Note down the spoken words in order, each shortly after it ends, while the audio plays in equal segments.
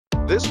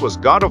This was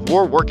God of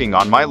War working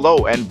on my low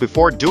end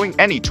before doing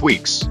any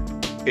tweaks.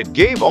 It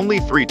gave only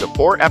 3 to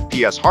 4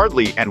 FPS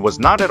hardly and was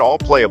not at all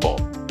playable.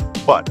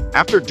 But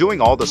after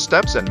doing all the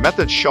steps and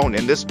methods shown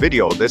in this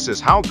video, this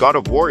is how God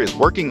of War is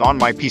working on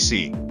my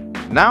PC.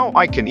 Now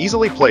I can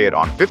easily play it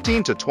on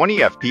 15 to 20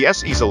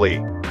 FPS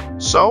easily.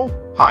 So,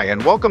 hi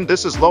and welcome,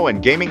 this is Low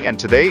End Gaming, and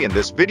today in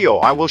this video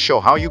I will show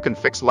how you can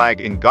fix lag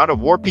in God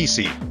of War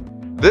PC.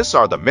 These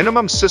are the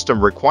minimum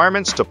system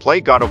requirements to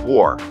play God of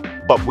War,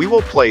 but we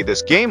will play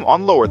this game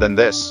on lower than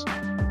this.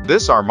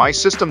 These are my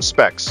system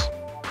specs.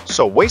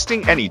 So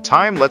wasting any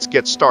time, let's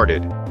get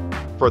started.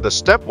 For the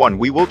step 1,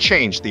 we will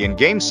change the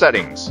in-game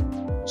settings.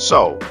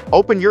 So,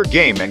 open your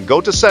game and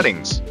go to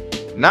settings.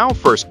 Now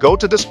first go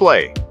to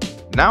display.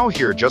 Now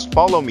here just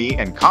follow me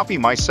and copy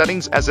my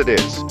settings as it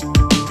is.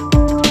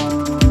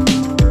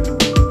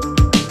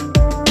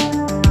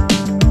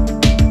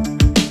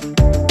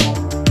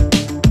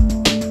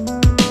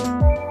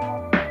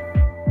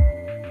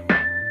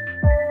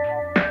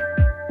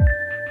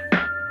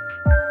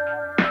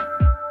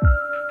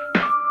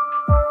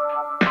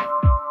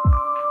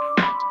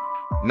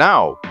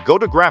 Now, go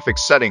to graphics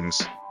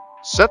settings.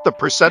 Set the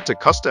preset to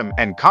custom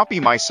and copy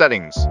my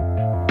settings.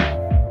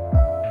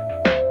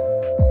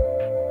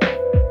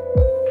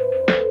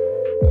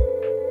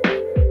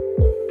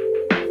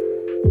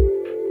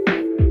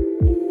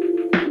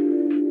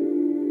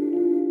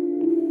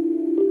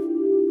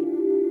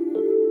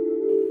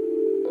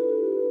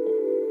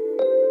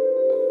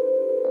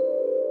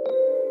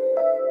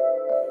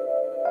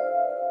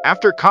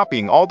 After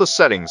copying all the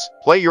settings,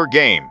 play your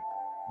game.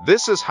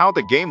 This is how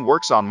the game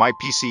works on my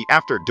PC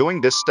after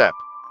doing this step.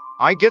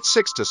 I get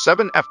 6 to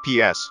 7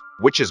 FPS,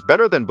 which is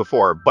better than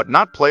before but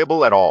not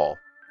playable at all.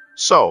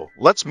 So,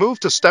 let's move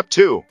to step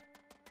 2.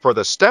 For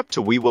the step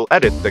 2, we will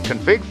edit the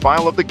config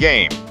file of the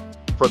game.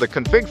 For the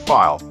config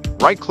file,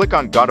 right-click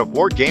on God of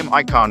War game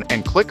icon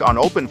and click on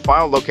Open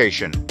File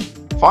Location.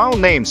 File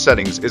name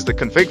settings is the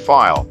config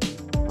file.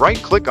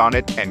 Right-click on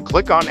it and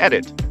click on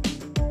Edit.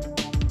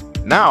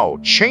 Now,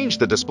 change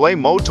the display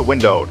mode to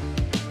windowed.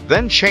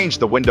 Then change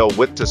the window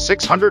width to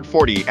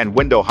 640 and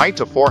window height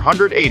to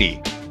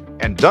 480.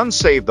 And done,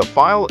 save the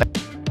file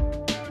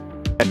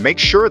and make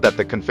sure that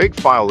the config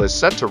file is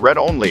set to read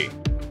only.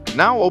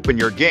 Now open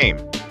your game.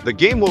 The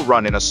game will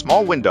run in a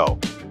small window,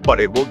 but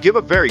it will give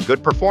a very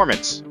good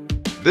performance.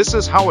 This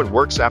is how it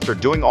works after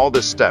doing all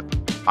this step.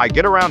 I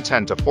get around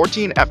 10 to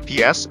 14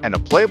 FPS and a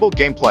playable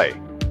gameplay.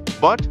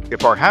 But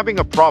if are having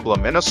a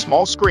problem in a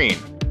small screen,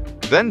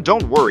 then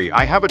don't worry,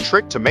 I have a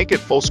trick to make it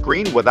full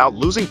screen without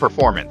losing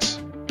performance.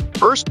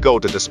 First, go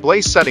to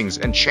display settings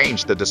and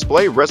change the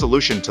display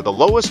resolution to the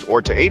lowest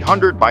or to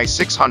 800 by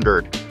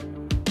 600.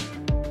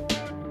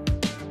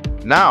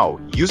 Now,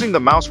 using the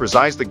mouse,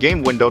 resize the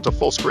game window to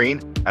full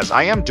screen, as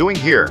I am doing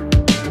here.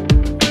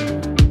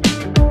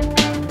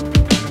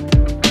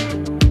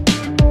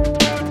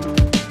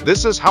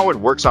 This is how it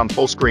works on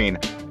full screen.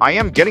 I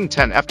am getting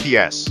 10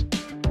 FPS.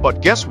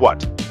 But guess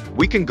what?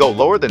 We can go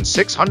lower than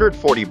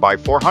 640 by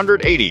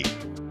 480.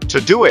 To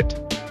do it,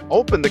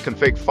 open the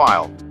config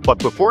file, but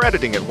before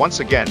editing it once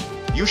again,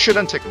 you should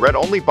untick read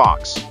only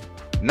box.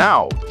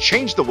 Now,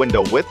 change the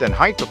window width and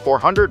height to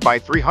 400 by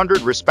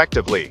 300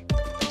 respectively.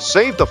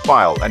 Save the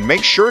file and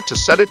make sure to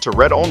set it to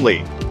read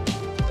only.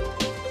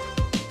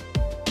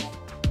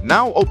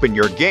 Now open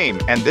your game,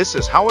 and this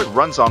is how it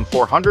runs on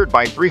 400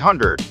 by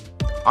 300.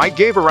 I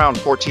gave around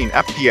 14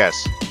 FPS,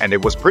 and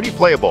it was pretty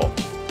playable.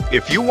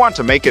 If you want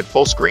to make it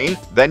full screen,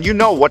 then you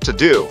know what to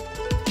do.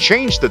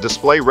 Change the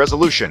display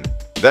resolution,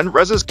 then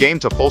resize game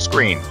to full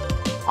screen.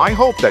 I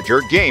hope that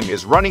your game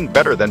is running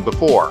better than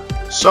before.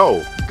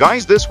 So,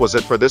 guys, this was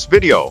it for this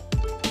video.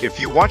 If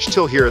you watched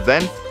till here,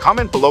 then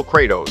comment below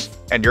Kratos,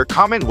 and your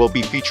comment will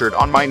be featured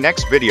on my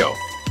next video.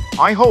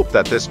 I hope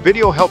that this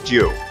video helped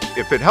you.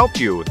 If it helped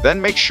you,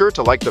 then make sure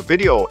to like the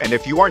video, and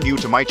if you are new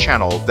to my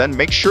channel, then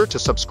make sure to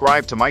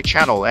subscribe to my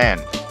channel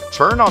and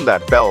turn on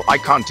that bell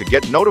icon to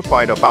get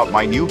notified about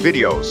my new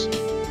videos.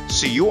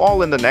 See you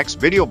all in the next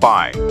video.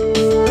 Bye.